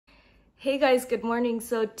Hey guys, good morning.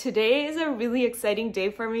 So today is a really exciting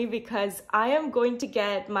day for me because I am going to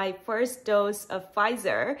get my first dose of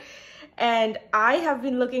Pfizer, and I have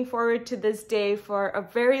been looking forward to this day for a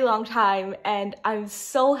very long time, and I'm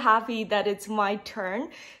so happy that it's my turn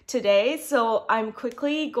today. So I'm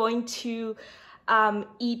quickly going to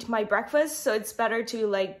eat my breakfast, so it's better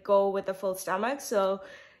to go with a full stomach, so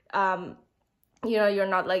you're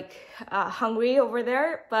not hungry over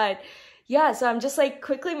there. But yeah, so I'm just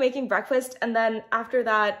quickly making breakfast, and then after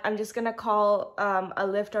that I'm just gonna call a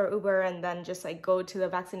Lyft or Uber and then just go to the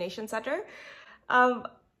vaccination center.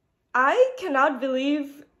 I cannot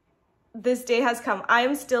believe this day has come. I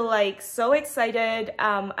am still so excited.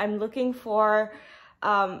 I'm looking for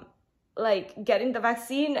getting the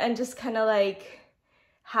vaccine and just kind of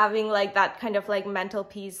having that kind of mental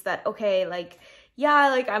peace that okay,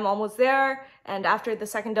 yeah, I'm almost there, and after the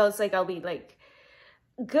second dose I'll be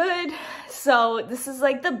good. So this is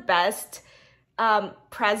the best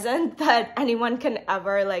present that anyone can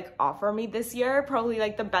ever offer me this year, probably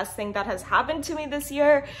the best thing that has happened to me this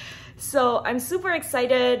year. So I'm super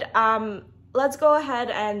excited. Let's go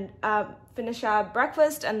ahead and finish up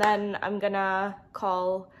breakfast, and then I'm gonna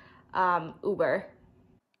call Uber.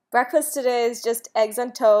 Breakfast today is just eggs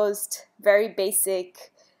and toast, very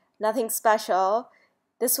basic, nothing special.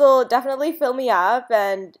 This will definitely fill me up,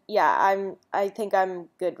 and yeah, I think I'm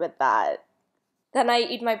good with that. Then I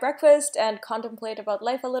eat my breakfast and contemplate about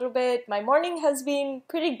life a little bit. My morning has been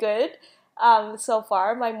pretty good so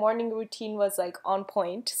far. My morning routine was on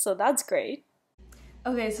point, so that's great.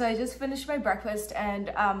 Okay, so I just finished my breakfast,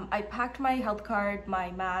 and I packed my health card,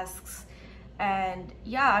 my masks, and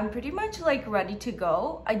yeah, I'm pretty much ready to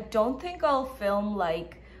go. I don't think I'll film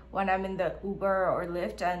when I'm in the Uber or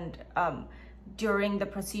Lyft and during the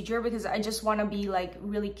procedure, because I just want to be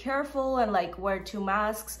really careful and wear 2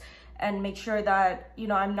 masks and make sure that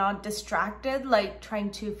I'm not distracted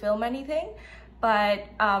trying to film anything. But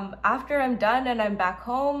after I'm done and I'm back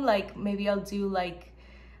home, maybe I'll do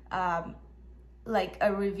a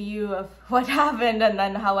review of what happened and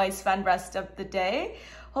then how I spend rest of the day.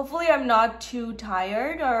 Hopefully I'm not too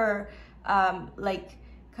tired or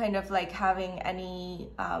kind of having any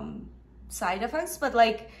side effects, but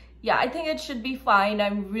yeah, I think it should be fine.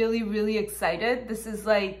 I'm really excited. This is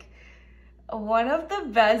one of the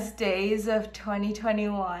best days of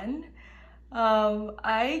 2021.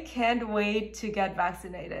 I can't wait to get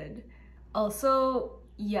vaccinated. Also,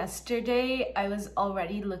 yesterday I was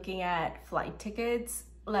already looking at flight tickets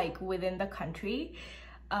within the country,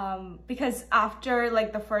 because after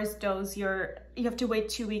the first dose you have to wait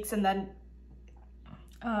 2 weeks, and then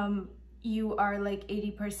you are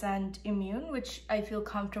 80% immune, which I feel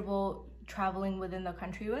comfortable traveling within the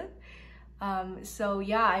country with. So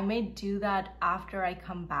yeah, I may do that after I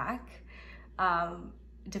come back.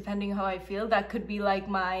 Depending how I feel, that could be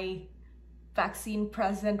my vaccine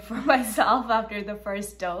present for myself after the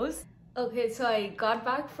first dose. Okay, so I got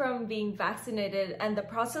back from being vaccinated, and the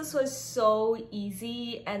process was so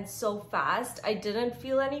easy and so fast. I didn't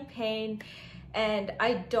feel any pain, and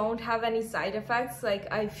I don't have any side effects.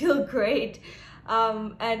 I feel great,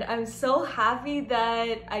 and I'm so happy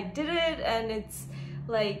that I did it, and it's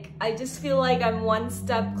I just feel I'm one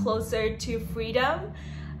step closer to freedom.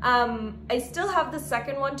 I still have the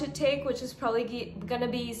second one to take, which is probably gonna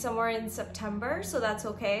be somewhere in September, so that's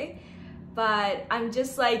okay. But I'm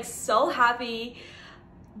just so happy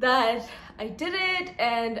that I did it,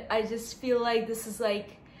 and I just feel this is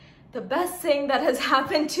the best thing that has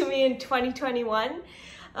happened to me in 2021.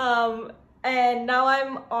 And now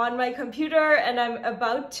I'm on my computer and I'm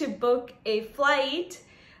about to book a flight,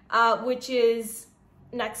 which is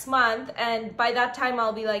next month, and by that time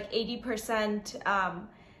I'll be 80%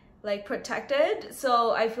 protected,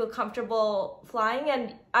 so I feel comfortable flying.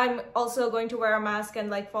 And I'm also going to wear a mask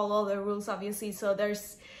and follow the rules, obviously, so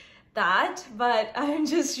there's that. But I'm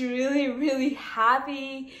just really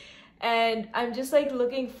happy, and I'm just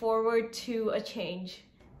looking forward to a change.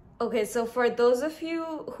 Okay, so for those of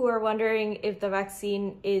you who are wondering if the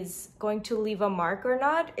vaccine is going to leave a mark or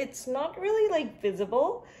not, it's not really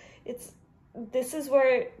visible. This is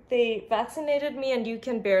where they vaccinated me, and you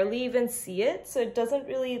can barely even see it, so it doesn't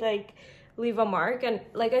really leave a mark. And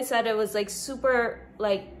like I said, it was super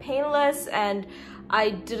painless, and I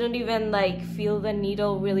didn't even feel the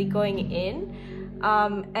needle really going in,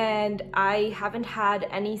 and I haven't had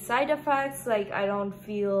any side effects. I don't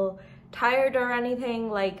feel tired or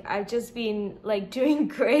anything. I've just been doing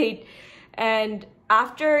great. And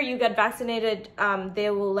after you get vaccinated, they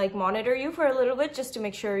will monitor you for a little bit just to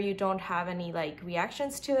make sure you don't have any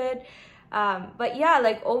reactions to it. But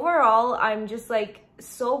yeah, overall, I'm just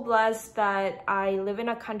so blessed that I live in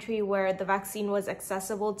a country where the vaccine was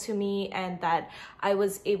accessible to me and that I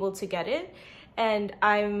was able to get it. And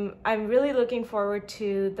I'm really looking forward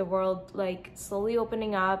to the world like slowly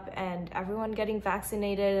opening up and everyone getting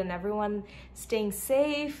vaccinated and everyone staying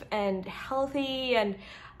safe and healthy. And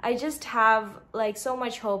I just have like so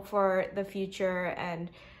much hope for the future, and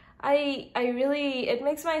I really, it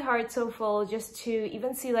makes my heart so full just to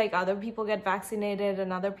even see like other people get vaccinated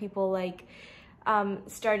and other people like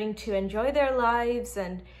starting to enjoy their lives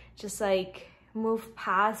and just like move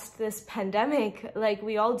past this pandemic. Like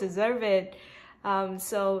we all deserve it.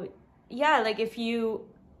 So yeah, like if you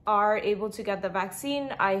are able to get the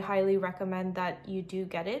vaccine, I highly recommend that you do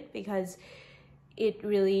get it, because it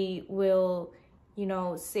really will, you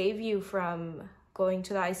know, save you from going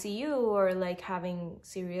to the ICU or like having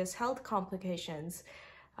serious health complications.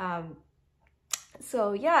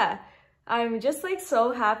 So yeah, I'm just like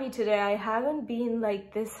so happy today. I haven't been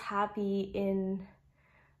like this happy in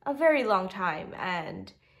a very long time,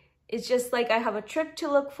 and it's just like I have a trip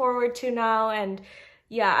to look forward to now. And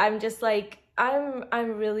yeah, I'm just like, I'm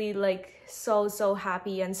really like so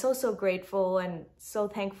happy and so grateful and so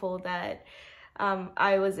thankful that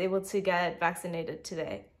I was able to get vaccinated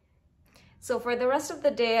today. So for the rest of the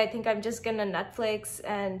day, I think I'm just gonna Netflix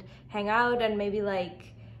and hang out and maybe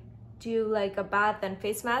like do like a bath and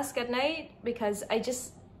face mask at night, because I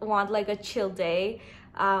just want like a chill day.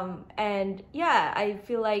 And yeah, I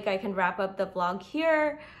feel like I can wrap up the vlog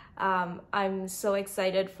here. I'm so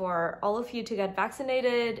excited for all of you to get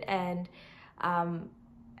vaccinated, and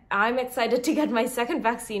I'm excited to get my second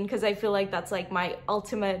vaccine because I feel like that's like my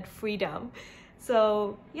ultimate freedom.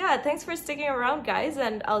 So yeah, thanks for sticking around, guys,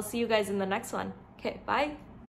 and I'll see you guys in the next one. Okay, bye.